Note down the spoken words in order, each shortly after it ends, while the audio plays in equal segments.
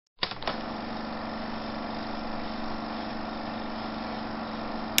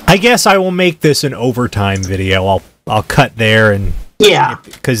I guess I will make this an overtime video. I'll cut there and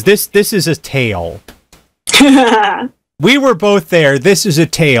because this is a tale. We were both there. This is a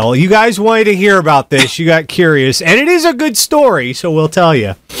tale. You guys wanted to hear about this. You got curious, and it is a good story, so we'll tell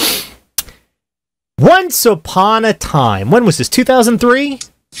you. Once upon a time, when was this? 2003?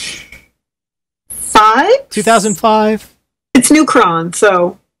 2005. It's Newcron,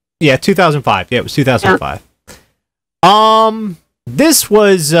 so yeah, 2005. Yeah, it was 2005. Yeah. This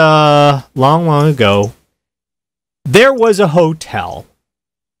was long ago. There was a hotel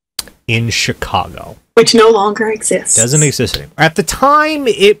in Chicago, which no longer exists. Doesn't exist anymore. At the time,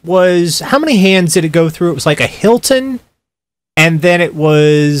 it was, how many hands did it go through? It was like a Hilton, and then it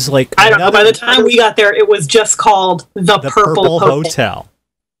was like I don't know. By the time we got there, it was just called the Purple Hotel.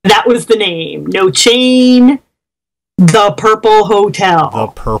 That was the name. No chain. The Purple Hotel. The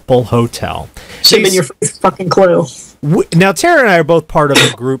Purple Hotel. Should have been your first fucking clue. Now, Tara and I are both part of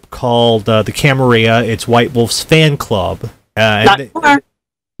a group called the Camarilla. It's White Wolf's fan club. Not anymore.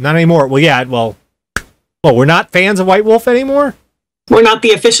 Not anymore. Well, yeah. Well, we're not fans of White Wolf anymore? We're not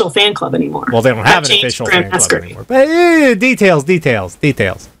the official fan club anymore. Well, they don't have an official fan club anymore. But details.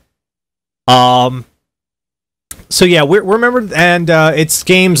 So yeah, we're remembered, and it's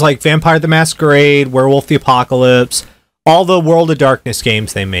games like Vampire the Masquerade, Werewolf the Apocalypse, all the World of Darkness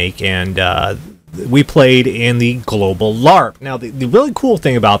games they make, and we played in the global LARP. Now, the really cool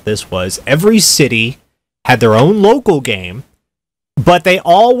thing about this was every city had their own local game, but they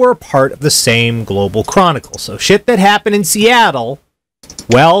all were part of the same global chronicle. So shit that happened in Seattle,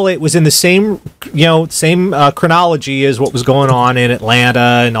 well, it was in the same, same chronology as what was going on in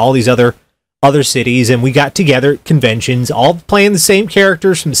Atlanta and all these other cities, and we got together at conventions, all playing the same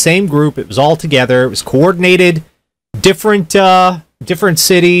characters from the same group. It was all together. It was coordinated, different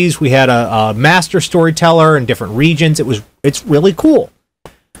cities. We had a master storyteller in different regions. It's really cool.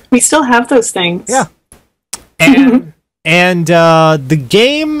 We still have those things. Yeah. And the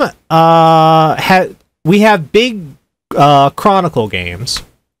game we have big chronicle games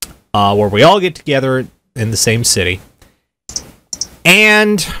where we all get together in the same city,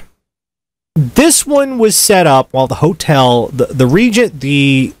 and this one was set up while the hotel, the region,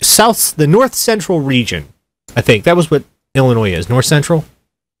 the north central region, I think that was what Illinois is, north central.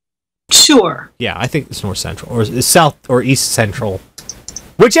 Sure. Yeah, I think it's north central, or it's south or east central,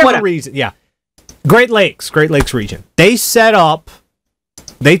 whichever region. Yeah, Great Lakes region. They set up.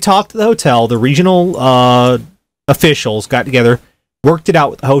 They talked to the hotel. The regional officials got together, worked it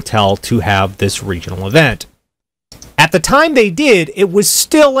out with the hotel to have this regional event. At the time they did, it was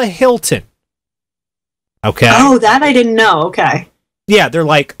still a Hilton. Okay. Oh, that I didn't know. Okay. Yeah, they're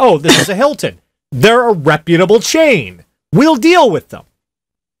like, oh, this is a Hilton. They're a reputable chain. We'll deal with them.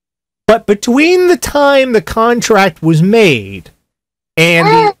 But between the time the contract was made and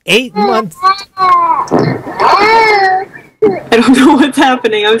the 8 months... I don't know what's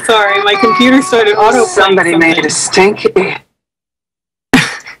happening. I'm sorry. My computer started auto-playing something. Made a stinky.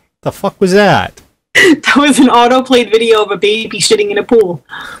 The fuck was that? That was an auto-played video of a baby shitting in a pool.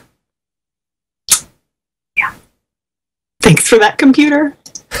 Yeah. Thanks for that, computer.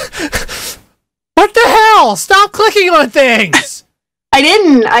 What the hell? Stop clicking on things! I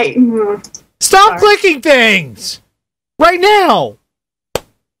didn't. Stop clicking things! Right now!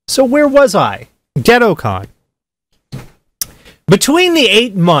 So where was I? Ghettocon. Between the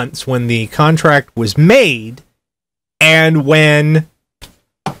 8 months when the contract was made and when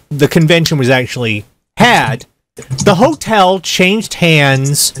the convention was actually had, the hotel changed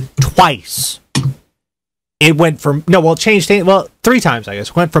hands twice. It went from, it changed hands, 3 times, I guess.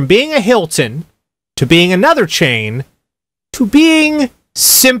 It went from being a Hilton to being another chain to being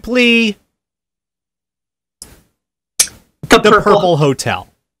simply the Purple Hotel.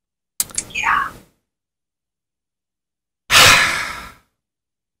 Yeah.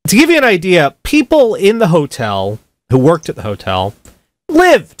 To give you an idea, people in the hotel who worked at the hotel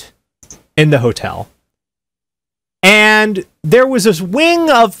lived in the hotel. And there was this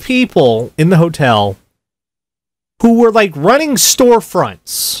wing of people in the hotel who were like running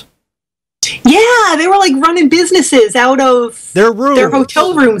storefronts. Yeah, they were like running businesses out of their rooms, their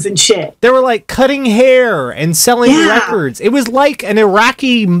hotel rooms and shit. They were like cutting hair and selling records. It was like an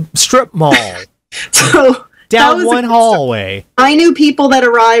Iraqi strip mall. So down one hallway. I knew people that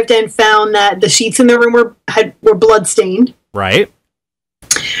arrived and found that the sheets in their room were bloodstained. Right.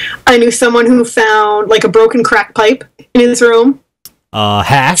 I knew someone who found like a broken crack pipe in his room.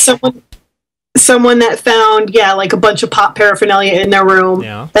 Hash. Someone that found, like a bunch of pot paraphernalia in their room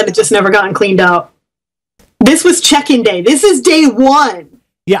that had just never gotten cleaned out. This was check-in day. This is day 1.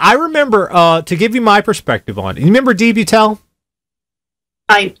 Yeah, I remember, to give you my perspective on it. You remember Debutel?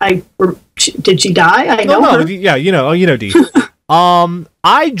 did she die? I know her. Yeah, you know Dee.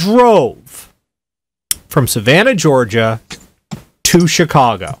 I drove from Savannah, Georgia to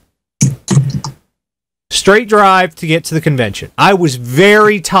Chicago. Straight drive to get to the convention. I was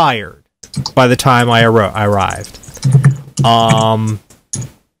very tired by the time I arrived.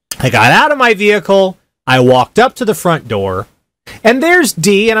 I got out of my vehicle. I walked up to the front door. And there's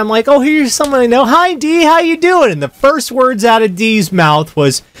Dee, and I'm like, oh, here's someone I know. Hi, Dee, how you doing? And the first words out of Dee's mouth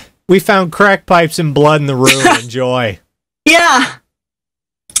was, we found crack pipes and blood in the room. Enjoy. Yeah.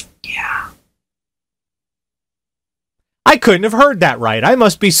 Yeah. I couldn't have heard that right. I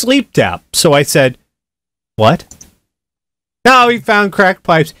must be sleep deaf. So I said, what? No, we found crack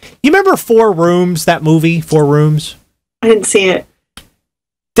pipes. You remember Four Rooms, that movie, Four Rooms? I didn't see it.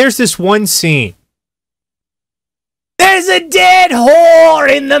 There's this one scene. There's a dead whore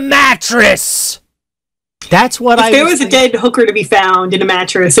in the mattress. That's what If there was a dead hooker to be found in a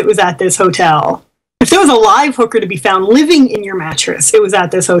mattress, it was at this hotel. If there was a live hooker to be found living in your mattress, it was at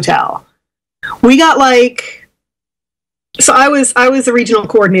this hotel. We got like... So I was the regional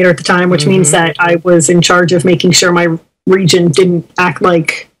coordinator at the time, which means that I was in charge of making sure my region didn't act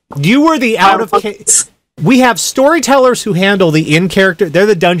like... You were the We have storytellers who handle the in-character... They're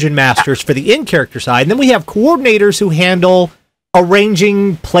the dungeon masters for the in-character side. And then we have coordinators who handle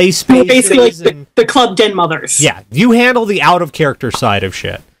arranging play spaces. Basically like the club den mothers. Yeah, you handle the out-of-character side of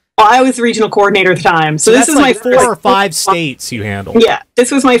shit. Well, I was the regional coordinator at the time. So this is like my 4 or 5 states you handle. Yeah, this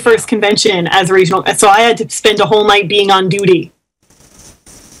was my first convention as a regional... So I had to spend a whole night being on duty.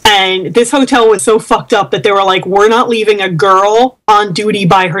 And this hotel was so fucked up that they were like, we're not leaving a girl on duty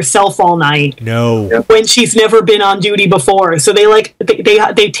by herself all night. No. When she's never been on duty before. So they like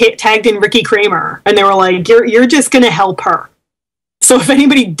they tagged in Ricky Kramer, and they were like, you're just gonna help her. So if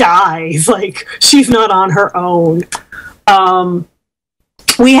anybody dies, like, she's not on her own.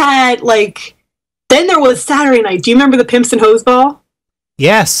 We had like, then there was Saturday night. Do you remember the Pimps and Hose Ball?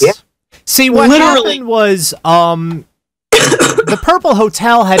 Yes. Yeah. See, what happened was the Purple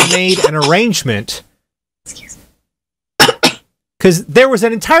Hotel had made an arrangement because there was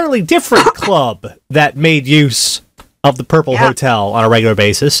an entirely different club that made use of the Purple Hotel on a regular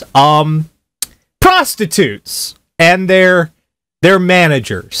basis. Prostitutes and their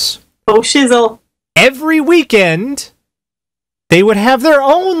managers. Oh, shizzle. Every weekend, they would have their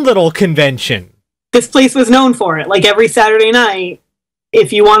own little convention. This place was known for it. Like every Saturday night,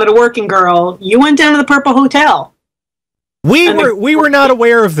 if you wanted a working girl, you went down to the Purple Hotel. We were not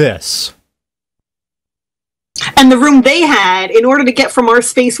aware of this. And the room they had, in order to get from our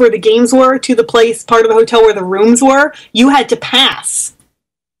space where the games were to the place, part of the hotel where the rooms were, you had to pass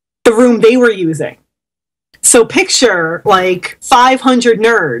the room they were using. So picture, like, 500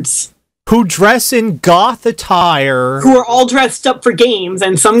 nerds. Who dress in goth attire. Who are all dressed up for games,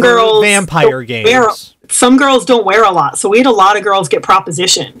 and some girls... Vampire games. Some girls don't wear a lot, so we had a lot of girls get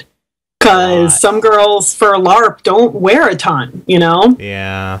propositioned. Because some girls, for LARP, don't wear a ton, you know?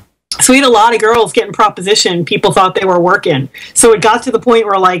 Yeah. So we had a lot of girls getting propositioned. People thought they were working. So it got to the point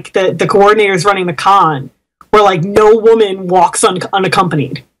where, like, the coordinators running the con were like, no woman walks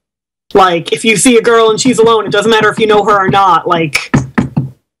unaccompanied. Like, if you see a girl and she's alone, it doesn't matter if you know her or not, like,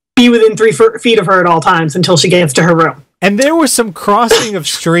 be within 3 feet of her at all times until she gets to her room. And there was some crossing of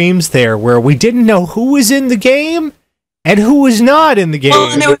streams there where we didn't know who was in the game and who was not in the game.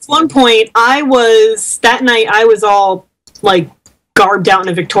 Well, and there was one point, that night I was all, like, garbed out in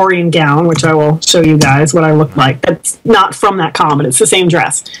a Victorian gown, which I will show you guys what I look like. That's not from that comic. It's the same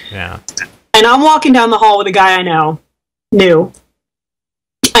dress. Yeah. And I'm walking down the hall with a guy I knew.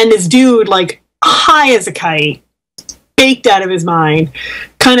 And this dude, like, high as a kite, baked out of his mind,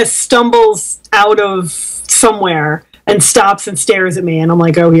 kind of stumbles out of somewhere and stops and stares at me. And I'm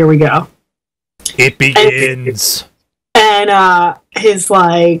like, oh, here we go. It begins. And he's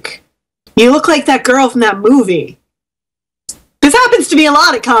like, you look like that girl from that movie. This happens to me a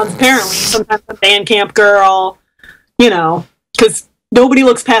lot at cons, apparently. Sometimes a band camp girl, you know, because nobody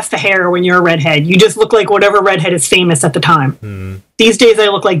looks past the hair when you're a redhead. You just look like whatever redhead is famous at the time. These days I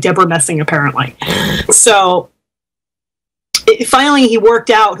look like Deborah Messing, apparently. So finally he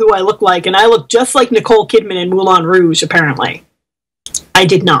worked out who I look like, and I look just like Nicole Kidman in Moulin Rouge, apparently. I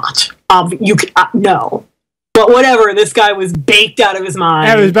did not. No. But whatever, this guy was baked out of his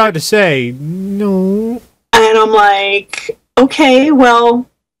mind. I was about to say, no. And I'm like, okay, well,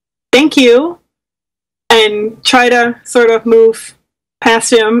 thank you. And try to sort of move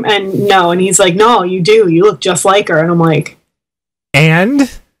past him, and no. And he's like, no, you do. You look just like her. And I'm like... And?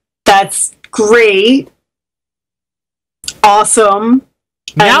 That's great. Awesome.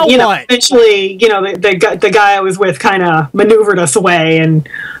 Now you know, what? eventually, you know, the guy I was with kind of maneuvered us away, and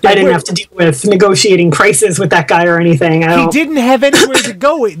I didn't have to deal with negotiating prices with that guy or anything. He didn't have anywhere to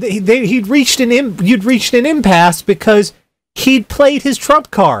go. You'd reached an impasse because he'd played his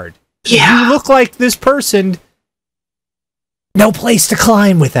trump card. Yeah. You look like this person. No place to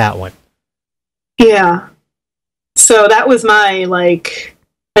climb with that one. Yeah. So that was my, like,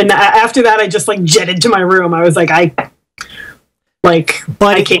 and after that I just, like, jetted to my room. I was like, but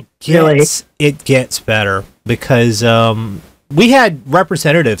I can't really. It gets better because we had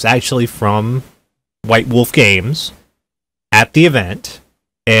representatives actually from White Wolf Games at the event,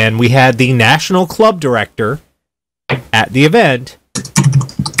 and we had the national club director at the event,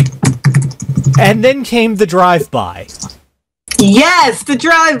 and then came the drive-by. Yes, the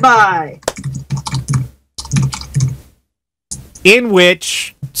drive-by! In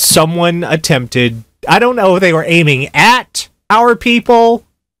which someone attempted, I don't know if they were aiming at our people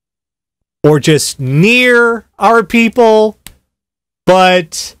or just near our people,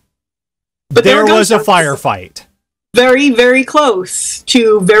 but there was a firefight. Very, very close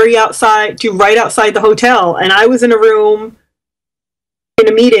to right outside the hotel, and I was in a room in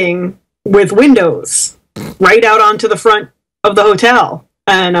a meeting with windows right out onto the front of the hotel,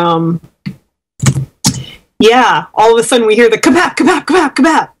 and yeah, all of a sudden we hear the kabap, kabap, kabap,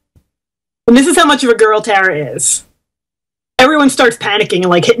 kabap, and this is how much of a girl Tara is. Everyone starts panicking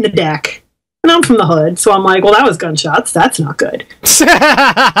and, like, hitting the deck, and I'm from the hood, so I'm like, well, that was gunshots. That's not good.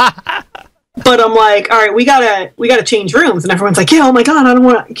 But I'm like, all right, we gotta change rooms. And everyone's like, yeah, oh my God, I don't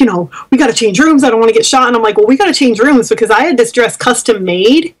want to, we gotta change rooms. I don't want to get shot. And I'm like, well, we gotta change rooms because I had this dress custom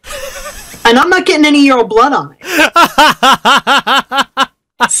made and I'm not getting any of your blood on it.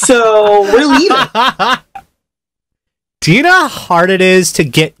 So we're leaving. Do you know how hard it is to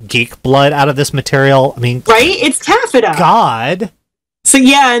get geek blood out of this material? I mean, right? It's taffeta. God. So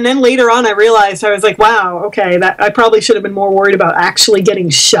yeah, and then later on I realized, I was like, wow, okay, that I probably should have been more worried about actually getting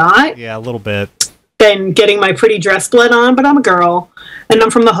shot. Yeah, a little bit. Than getting my pretty dress blood on, but I'm a girl, and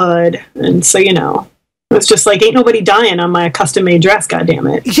I'm from the hood, and so, it's just like, ain't nobody dying on my custom-made dress,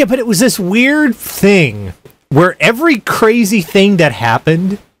 goddammit. Yeah, but it was this weird thing where every crazy thing that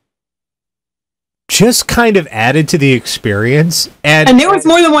happened just kind of added to the experience. And there was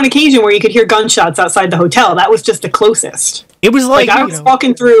more than one occasion where you could hear gunshots outside the hotel. That was just the closest. It was like I was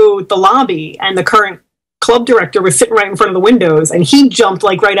walking through the lobby, and the current club director was sitting right in front of the windows, and he jumped,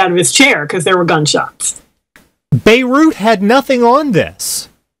 like, right out of his chair because there were gunshots. Beirut had nothing on this.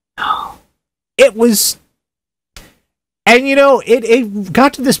 No. It was... And, it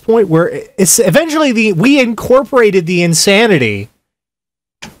got to this point where it's eventually we incorporated the insanity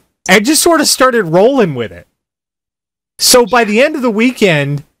and just sort of started rolling with it. So by the end of the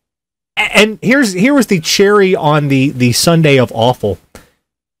weekend... And here was the cherry on the Sunday of awful.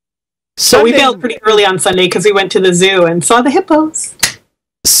 So we bailed pretty early on Sunday because we went to the zoo and saw the hippos.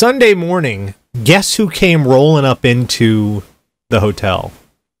 Sunday morning, guess who came rolling up into the hotel?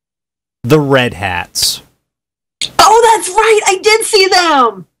 The Red Hats. Oh, that's right! I did see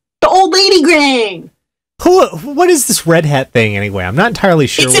them! The old lady gang! What is this Red Hat thing anyway? I'm not entirely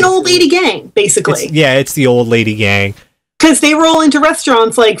sure. It's an old lady gang, basically. It's the old lady gang. Because they roll into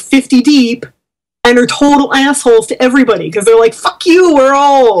restaurants like 50 deep and are total assholes to everybody. Because they're like, fuck you, we're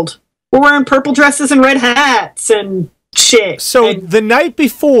old. We're wearing purple dresses and red hats and shit. So the night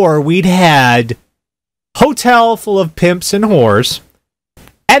before, we'd had hotel full of pimps and whores.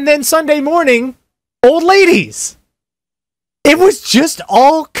 And then Sunday morning, old ladies. It was just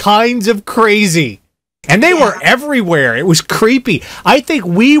all kinds of crazy. And they were everywhere. It was creepy. I think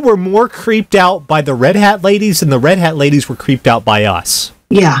we were more creeped out by the Red Hat ladies than the Red Hat ladies were creeped out by us.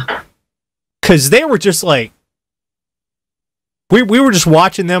 Yeah. Because they were just like... We were just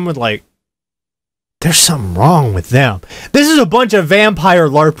watching them with like... There's something wrong with them. This is a bunch of vampire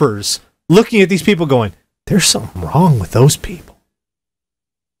LARPers looking at these people going, there's something wrong with those people.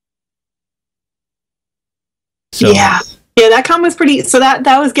 So, yeah, that con was pretty... So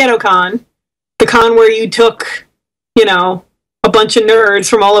that was Ghettocon. The con where you took, a bunch of nerds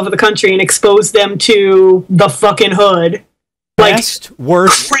from all over the country and exposed them to the fucking hood. Best,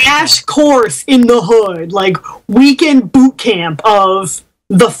 worst. Crash course in the hood. Like, weekend boot camp of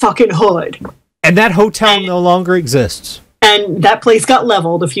the fucking hood. And that hotel no longer exists. And that place got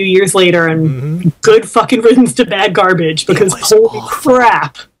leveled a few years later, and good fucking riddance to bad garbage, because holy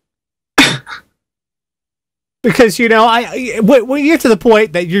crap. Because, when you get to the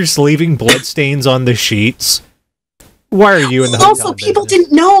point that you're just leaving bloodstains on the sheets, why are you in the hotel Also, people business?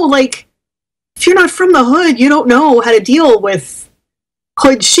 didn't know, like, if you're not from the hood, you don't know how to deal with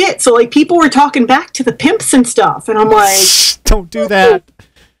hood shit. So like people were talking back to the pimps and stuff, and I'm like, don't do that.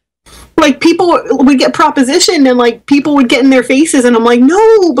 Like people would get propositioned, and like people would get in their faces, and I'm like,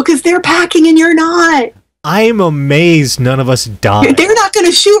 no, because they're packing and you're not. I'm amazed none of us died. They're not going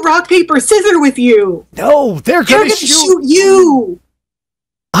to shoot rock paper scissors with you. No, they're going to shoot you.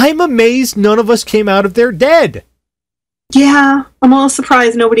 I'm amazed none of us came out of there dead. Yeah, I'm a little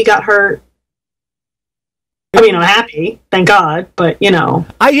surprised nobody got hurt. I mean, I'm happy, thank God, but you know,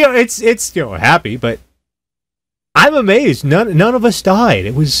 it's happy, but I'm amazed none of us died.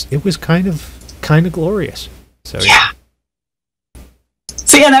 It was kind of glorious. So yeah.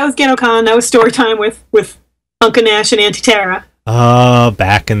 So yeah, that was Ghettocon. That was story time with Uncle Nash and Auntie Tara.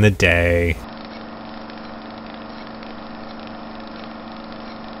 Back in the day.